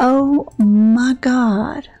 Oh my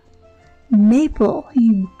God. Maple,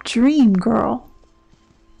 you dream girl.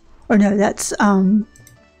 Or no, that's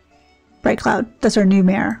Bright Cloud. That's our new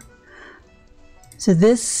mare. So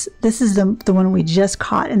this is the one we just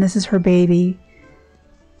caught, and this is her baby.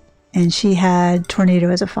 And she had Tornado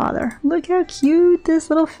as a father. Look how cute this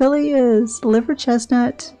little filly is. Liver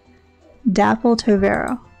chestnut, Dapple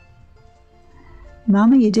Tovero.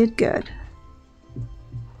 Mama, you did good.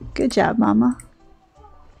 Good job, Mama.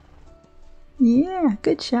 Yeah,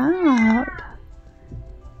 good job.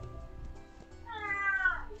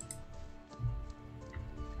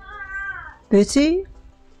 Bootsy,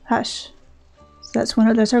 hush. So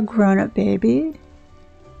that's our grown-up baby.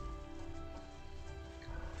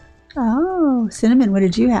 Oh, Cinnamon, what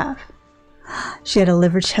did you have? She had a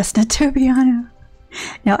liver chestnut Tobiano.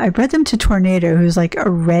 Now, I bred them to Tornado, who's like a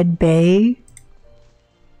red bay.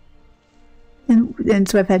 And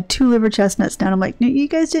so I've had 2 liver chestnuts now. I'm like, no, you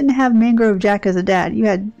guys didn't have Mangrove Jack as a dad. You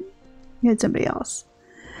had somebody else.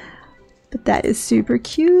 But that is super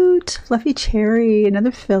cute. Fluffy Cherry,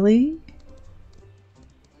 another filly.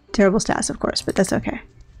 Terrible stats, of course, but that's okay.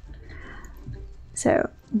 So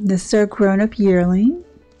this is our grown-up yearling.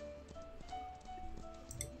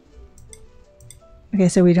 Okay,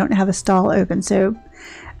 so we don't have a stall open, so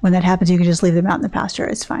when that happens, you can just leave them out in the pasture.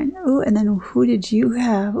 It's fine. Ooh, and then who did you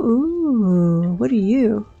have? Ooh, what are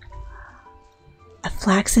you? A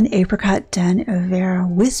flaxen apricot dun Overa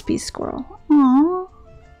wispy squirrel. Aww.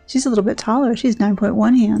 She's a little bit taller. She's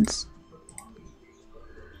 9.1 hands.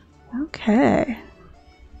 Okay.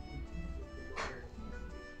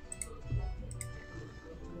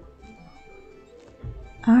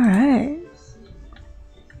 All right.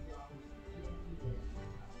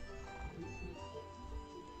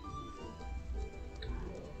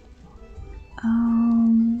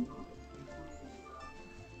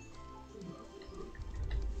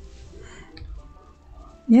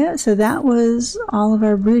 Yeah, so that was all of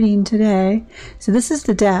our brooding today. So this is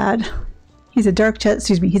the dad. He's a dark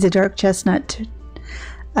he's a dark chestnut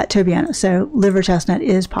Tobiano. So liver chestnut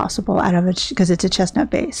is possible out of it because it's a chestnut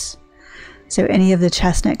base. So any of the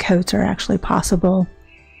chestnut coats are actually possible.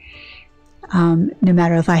 No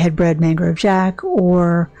matter if I had bred Mangrove Jack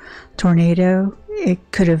or Tornado, it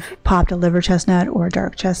could have popped a liver chestnut or a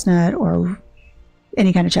dark chestnut or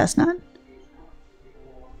any kind of chestnut.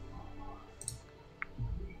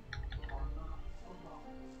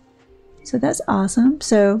 So that's awesome.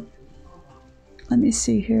 So let me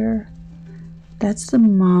see here. That's the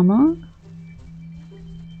mama.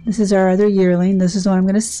 This is our other yearling. This is the one I'm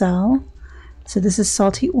going to sell. So this is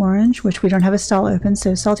Salty Orange, which we don't have a stall open.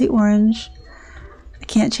 So Salty Orange. I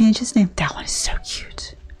can't change his name. That one is so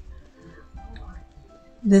cute.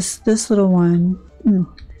 This little one.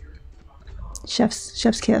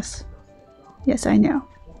 Chef's kiss. Yes, I know.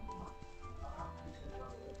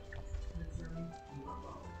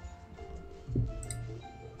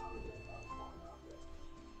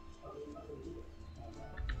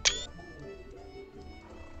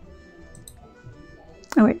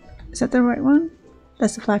 Oh wait, is that the right one?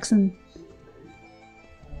 That's the flaxen.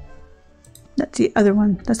 That's the other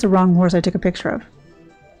one. That's the wrong horse I took a picture of.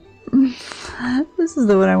 This is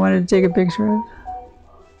the one I wanted to take a picture of.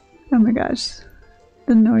 Oh my gosh.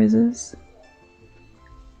 The noises.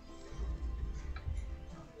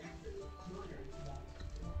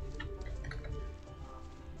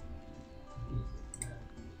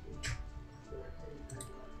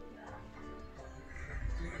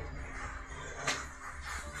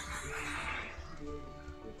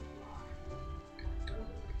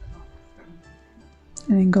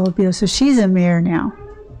 And then Gold Beetle. So she's a mare now.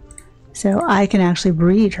 So I can actually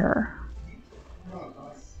breed her.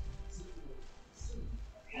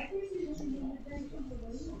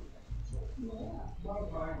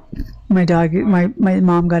 My dog, my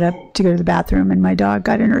mom got up to go to the bathroom and my dog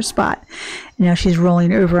got in her spot. And now she's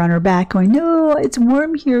rolling over on her back going, no, it's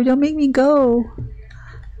warm here. Don't make me go.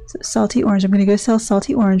 So Salty Orange. I'm going to go sell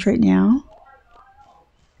Salty Orange right now.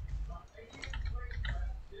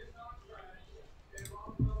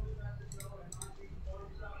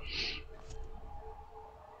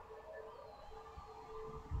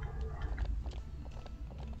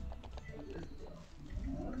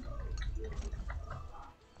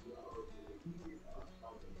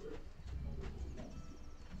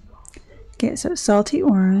 Okay, so Salty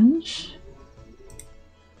Orange.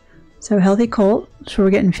 So Healthy Colt. So we're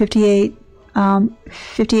getting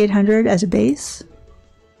 5,800 as a base.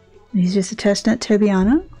 And he's just a chestnut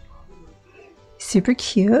Tobiano. Super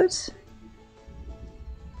cute.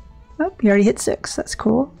 Oh, he already hit 6. That's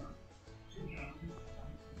cool.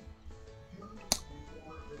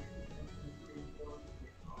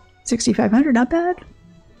 $6,500, not bad.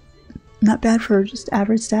 Not bad for just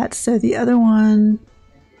average stats. So the other one.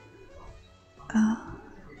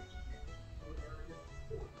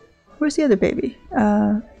 Where's the other baby?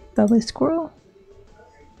 Bubbly Squirrel.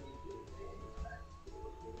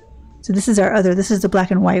 So this is our other. This is the black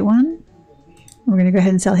and white one. We're gonna go ahead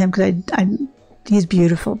and sell him because he's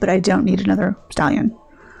beautiful, but I don't need another stallion.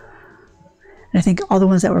 And I think all the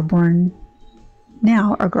ones that were born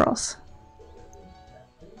now are girls.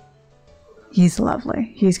 He's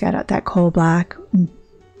lovely. He's got that coal black.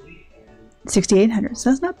 6,800. So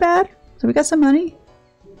that's not bad. So we got some money.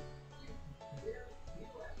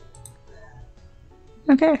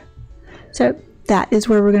 Okay. So that is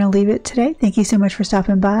where we're going to leave it today. Thank you so much for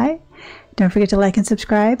stopping by. Don't forget to like and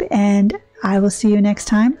subscribe, and I will see you next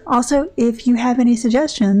time. Also, if you have any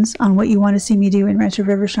suggestions on what you want to see me do in Ranch of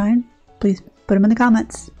Rivershine, please put them in the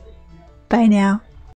comments. Bye now.